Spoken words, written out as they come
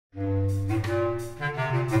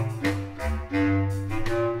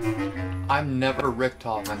I'm never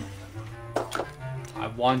Richthofen. I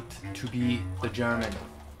want to be the German.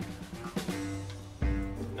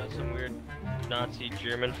 Got some weird Nazi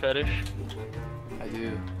German fetish. I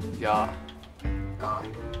do. Yeah.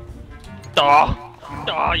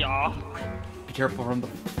 Yeah. Be careful from the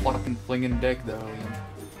fucking flinging dick though, Liam.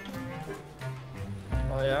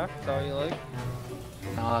 Oh yeah? Is that what you like?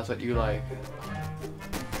 No, that's what you like.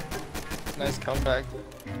 Nice comeback.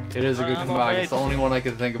 It is a good comeback. It's the only one I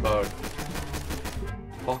can think about.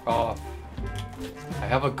 Fuck off. I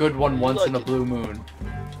have a good one once in a blue moon.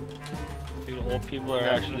 Dude, old people are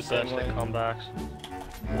actually the best at comebacks.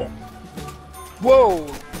 Whoa!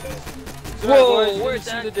 Whoa, where'd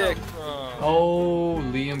that the dick? from? Oh,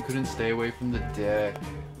 Liam couldn't stay away from the dick.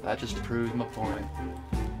 That just proves my point.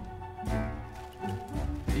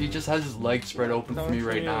 He just has his legs spread open for me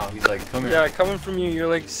right now. He's like, come here. Yeah, coming from you, you're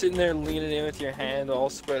like sitting there leaning in with your hand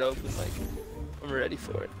all spread open, like, I'm ready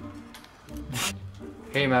for it.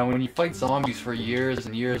 Hey man, when you fight zombies for years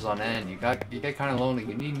and years on end, you get kind of lonely.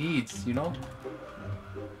 You need needs, you know?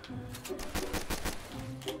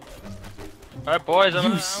 Alright boys, I'm out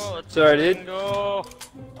of ammo. Let's Sorry, dude. go.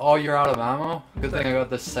 Oh, you're out of ammo? Good thing I got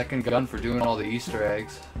the second gun for doing all the Easter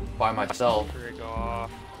eggs by myself. Frig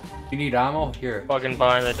off. You need ammo? Here. Fucking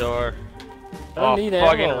behind the door. I don't need ammo.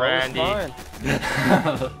 fucking I was Randy. fine.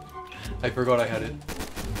 I forgot I had it.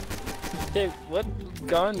 Hey, what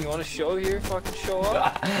gun? You want to show here? Fucking show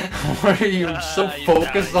up? What are you so You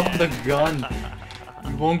focused got on the gun?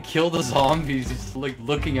 You won't kill the zombies. He's like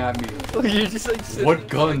looking at me. You're just like sitting What there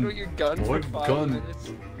gun? with your gun What for 5 gun?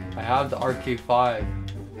 minutes. I have the RK5.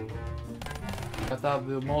 You have to have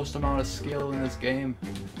the most amount of skill in this game,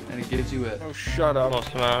 and it gives you it. Oh, shut up.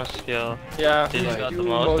 Most amount of skill. Yeah, Dude's Like, got do the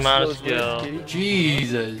most amount of those words, skill. kitty.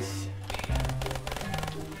 Jesus.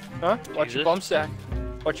 Huh? Watch Jesus. your bum sack.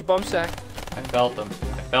 Watch your bum sack. I felt him.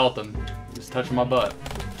 I felt him. He was touching my butt.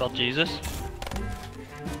 Felt Jesus?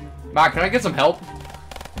 Matt, can I get some help?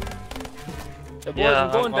 Hey, boys, Yeah,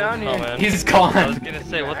 I'm going down here. coming. He's I was gone. gonna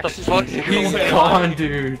say, what the fuck is He's going gone, on?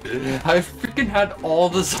 dude. I freaking had all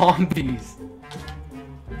the zombies.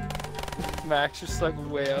 Max just like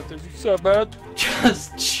way out there. What's up, man?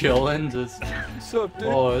 Just chilling, just. What's up, dude?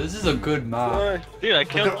 Oh, this is a good map. Sorry. Dude, I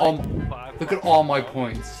killed at all- like 5. Look at all my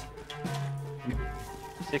points.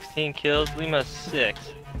 16 kills, Lima's 6.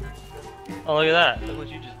 Oh, look at that. Look what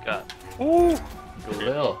you just got. Ooh.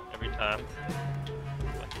 Galil. Every time.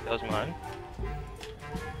 That was mine.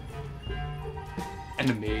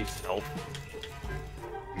 Enemies. Nope.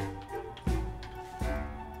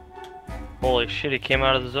 Holy shit, he came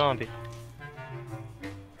out of the zombie.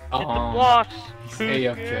 Hit the blocks! He's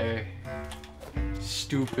AFK.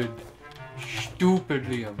 Stupid. Stupid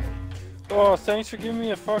Liam. Oh, thanks for giving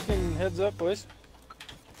me a fucking heads up, boys.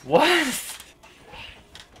 What?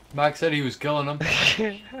 Max said he was killing him.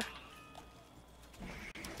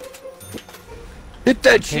 Hit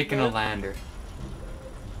that shit, Taking a man. lander.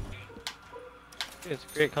 It's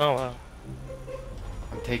a great combo.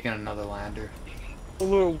 I'm taking another lander.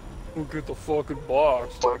 Hello. Look at the fucking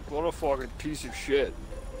box. Like, what a fucking piece of shit.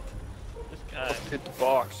 This guy. Hit the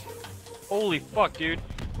box. Holy fuck, dude.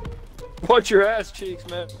 Watch your ass cheeks,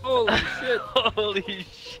 man. Holy shit. Holy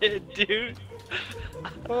shit, dude.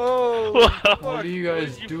 Oh. What What are you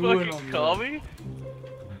guys Did you doing fucking on call there? me?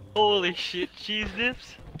 Holy shit, cheese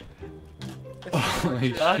dips.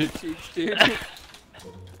 Holy Ass shit. cheeks, dude.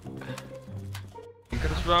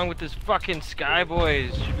 What's wrong with this fucking Sky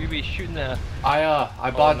Boys? Should we be shooting the...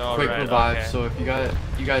 I bought no, quick right, revive, okay. so if you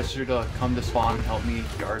guys should come to spawn and help me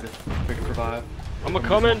guard quick revive. I'm From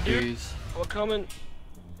a-coming, these dude. monkeys. I'm coming.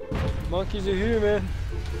 Monkeys are here, man.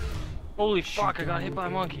 Holy fuck, I got hit by a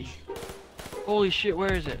monkey. Holy shit,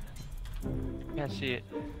 where is it? Can't see it.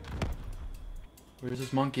 Where's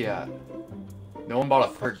this monkey at? No one bought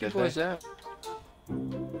a perk, did What was they? that?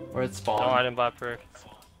 Where it spawned? No, I didn't buy a perk.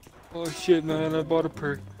 Oh shit, man, I bought a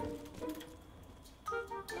perk.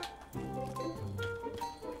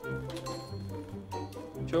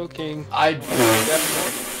 Joking. That's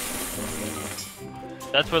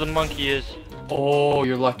where the monkey is. Oh,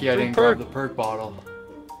 you're lucky I Free didn't perk. grab the perk bottle.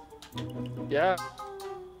 Yeah.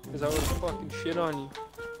 Cause I was fucking shit on you.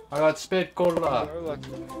 I got spit cola. You're lucky.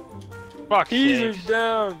 Fuck Teaser's sakes.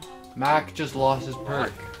 down. Mac just lost his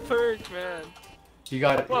perk. Perk, man. He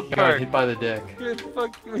got What he got perk? hit by the dick. Good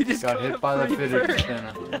fuck. We just Got hit by the free fidget perk.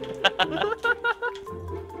 spinner.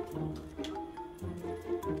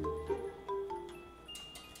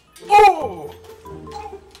 Oh!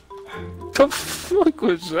 The fuck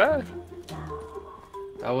was that?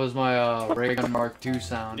 That was my ray gun Mark II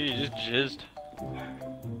sound. Dude, you just jizzed.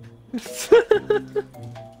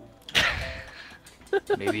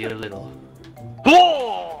 Maybe a little.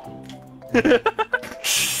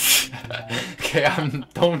 Okay,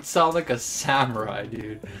 don't sound like a samurai,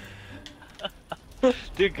 dude.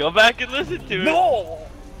 Dude, go back and listen to it. No!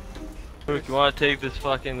 Luke, you wanna take this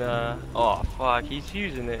fucking, oh fuck, he's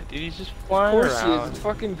using it. Dude, he's just flying around. Of course he is, it's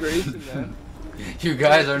fucking Grayson, man. You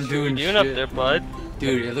guys aren't doing What are you shit. doing up there, bud?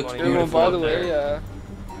 Dude, it looks Everyone, beautiful by up the there. way,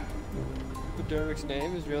 Dermot's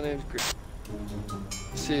name, his real name's Grayson.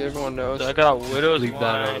 See, everyone knows. So I got Widow's Leave that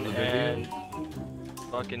out Wine of the video. and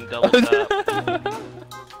fucking double tap.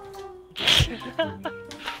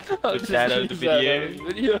 I'll Put just that out of the use that out of the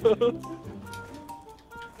video.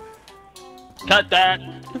 Cut that!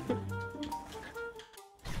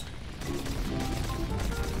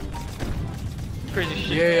 Crazy shit.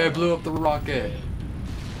 Yay, I blew up the rocket.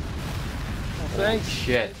 Thanks.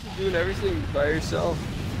 Shit. You're doing everything by yourself.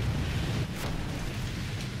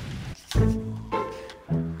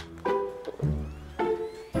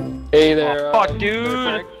 Hey there, Oh, fuck,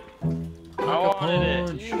 dude. I wanted it.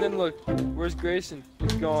 Punch. And then look, where's Grayson?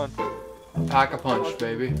 He's gone. Pack a punch,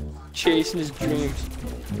 baby. Chasing his dreams.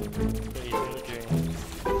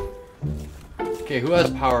 Okay, who has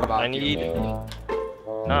power back? I need.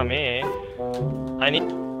 Not me. I need.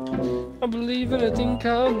 I believe in a thing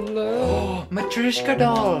called love. Oh, Matryoshka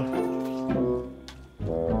doll.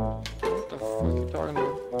 What the fuck are you talking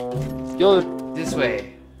about? Yo, This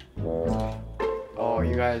way. Oh,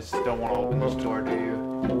 you guys don't want to open this door, do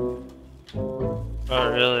you?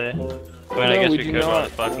 Oh, really? I mean, I No, guess we we do could,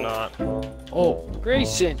 not. but fuck not. Oh,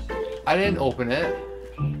 Grayson. I didn't open it.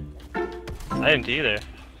 I didn't either.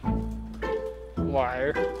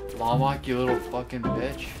 Liar. Lamak, you little fucking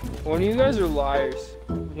bitch. One of you guys are liars.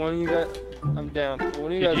 One of you guys. I'm down.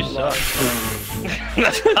 One of you Dude, guys you are suck.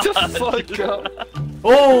 liars. Shut the fuck up.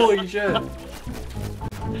 Holy shit.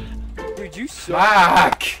 Dude, you suck.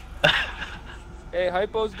 Mac! Hey,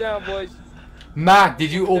 hypo's down, boys. Mac,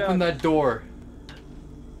 did you open that door?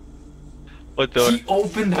 What door? He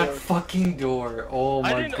opened that fucking door. Oh my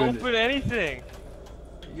I didn't goodness. open anything.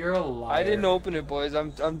 You're a liar. I didn't open it, boys. I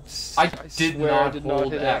did swear not I did hold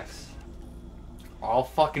not hit X. I'll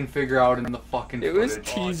fucking figure out in the fucking It was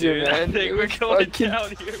footage. teaser, Dude, I man. think It we're was going fucking- down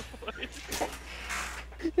here, boys.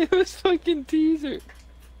 It was fucking teaser.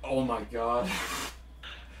 Oh my god.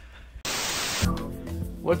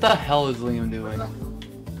 What the hell is Liam doing?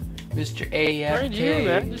 Mr. AFK. Right here,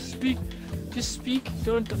 man. Just speak.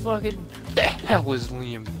 Don't the fucking. The hell was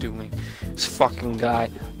Liam doing? This fucking guy.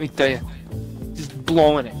 Let me tell you. Just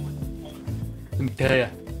blowing it. Let me tell ya.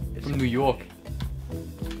 From New York.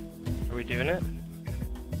 Are we doing it?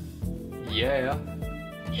 Yeah.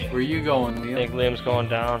 Where are you going, I Liam? think Liam's going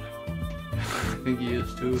down. I think he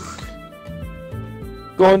is too.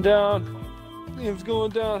 Going down. Liam's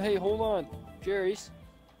going down. Hey, hold on. Jerry's.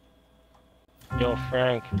 Yo,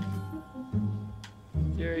 Frank.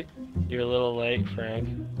 Jerry. You're a little late, Frank.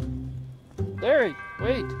 Larry,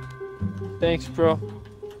 wait. Thanks, bro.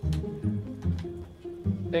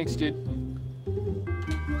 Thanks, dude.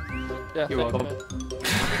 Yeah, You're thanks, welcome.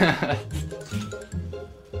 man.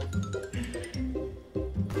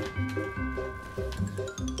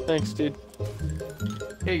 Thanks, dude.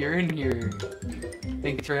 Hey, you're in here.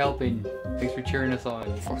 Thanks for helping. Thanks for cheering us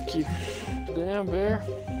on. Fuck you. Damn, bear.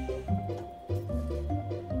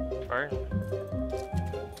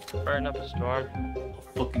 Farting up a storm. I'll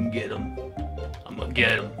fucking get him. I'm gonna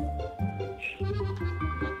get him.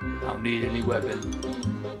 I don't need any weapon.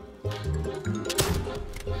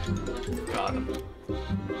 Got him.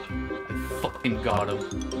 I fucking got him.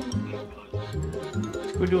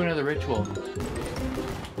 Let's go do another ritual.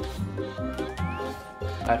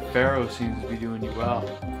 That Pharaoh seems to be doing you well.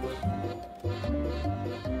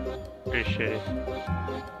 Pretty shitty.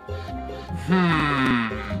 Hmm.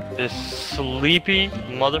 This sleepy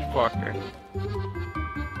motherfucker.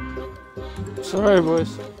 Sorry,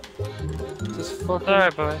 boys. Just fucking.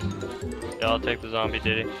 Alright, boy. Yeah, I'll take the zombie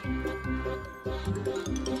ditty.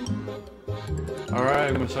 Alright,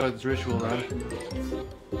 I'm gonna start this ritual then.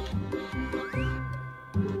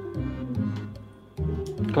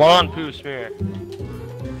 Come on, poo smear.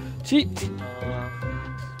 Cheat. You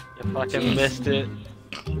fucking Jeez. missed it.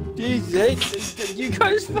 Jeez, hey, you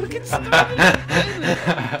guys fucking stop.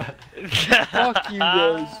 Fuck you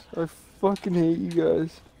guys. I fucking hate you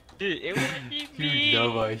guys. Dude, it would be me. You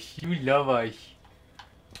love us. You love us.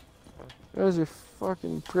 You guys are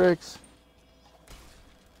fucking pricks.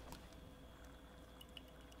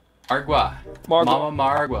 Margwa. Margwa. Mama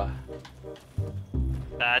Margwa.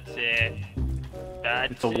 That's it.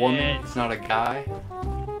 That's It's a woman, it. it's not a guy.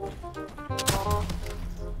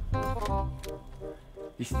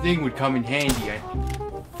 This thing would come in handy.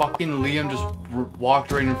 Fucking Liam just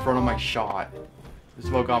walked right in front of my shot. This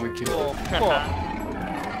is what got me Oh, killed. fuck.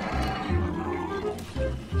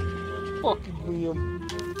 Fucking Liam.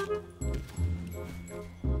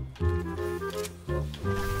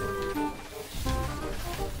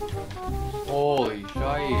 Holy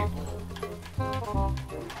shite.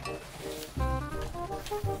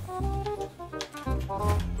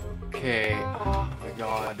 Okay, oh my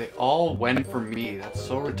god, they all went for me. That's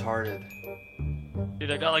so retarded.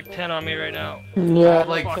 Dude, I got like 10 on me right now. Yeah,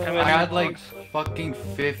 I had like fucking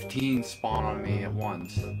 15 spawn on me at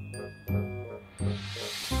once.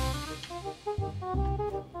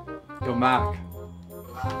 Yo, Mac.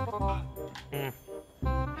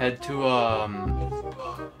 Head to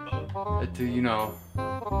you know.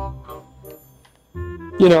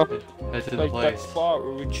 You know, Head to the like place. that spot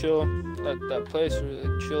where we chill, that place where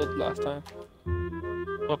we chilled last time.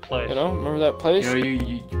 What place? You know, remember that place? You know,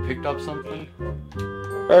 you picked up something?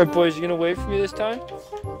 Alright boys, you gonna wait for me this time?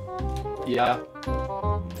 Yeah.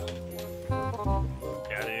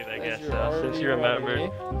 Yeah, dude, I As guess you're so. Since already you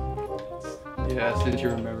remembered. running, Yeah, since you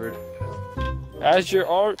remembered. As you're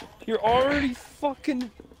already fucking...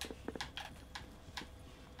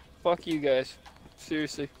 Fuck you guys.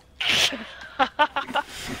 Seriously.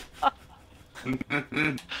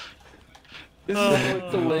 This is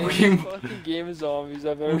like the lamest fucking game of zombies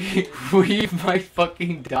I've ever we might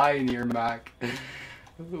fucking die in here, Mac.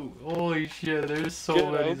 Holy shit, there's so Good,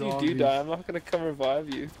 I many hope zombies. you do die. I'm not gonna come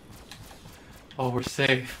revive you. Oh, we're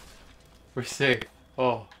safe. We're safe.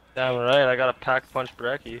 Oh. Damn right, I got a pack punch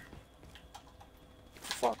Brecky.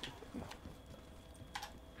 Fuck.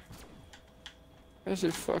 Those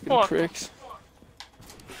are fucking Fuck. pricks.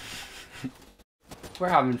 We're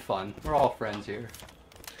having fun. We're all friends here.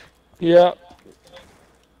 Yeah,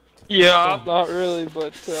 Yeah. not really,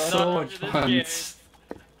 but So much after fun. this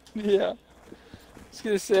yeah. I was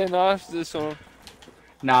gonna say not after this one.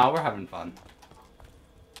 Nah, we're having fun.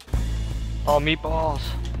 Oh, meatballs.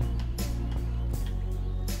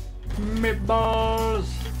 Meatballs!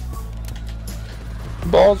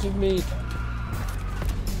 Balls of meat.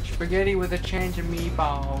 Spaghetti with a change of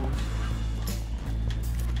meatballs.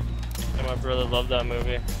 And my brother loved that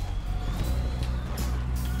movie.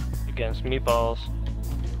 Against meatballs.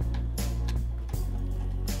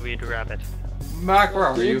 We'd rabbit. Mac, where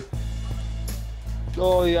are you?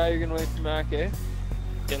 Oh yeah, you're gonna wait for Mac, eh?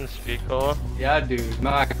 Getting speed cola. Yeah, dude.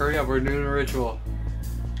 Mac, hurry up. We're doing a ritual.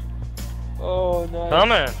 Oh nice.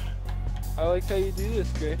 Coming. I like how you do this,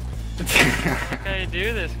 Gray. How you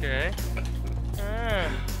do this, Gray?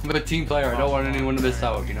 I'm a team player. I don't want anyone to miss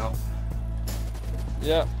out, you know?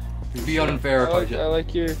 Yeah. It'd be unfair if I I just...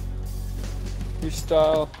 like your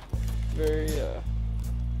style. Very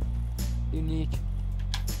unique.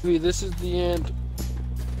 Wait, this is the end.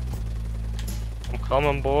 I'm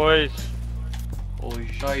coming, boys. Holy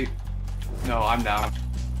shite. No, I'm down.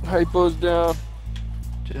 Hypo's down.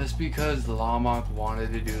 Just because Lamont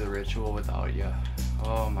wanted to do the ritual without you.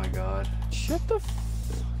 Oh my god. Shut the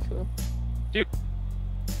fuck up. Dude.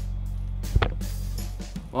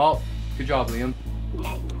 Well, good job, Liam.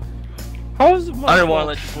 How is it my I didn't want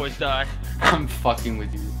to fault? let you boys die. I'm fucking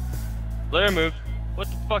with you. Let her move. What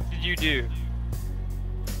the fuck did you do?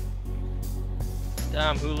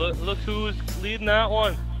 Damn, look who's leading that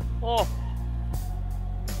one. Oh.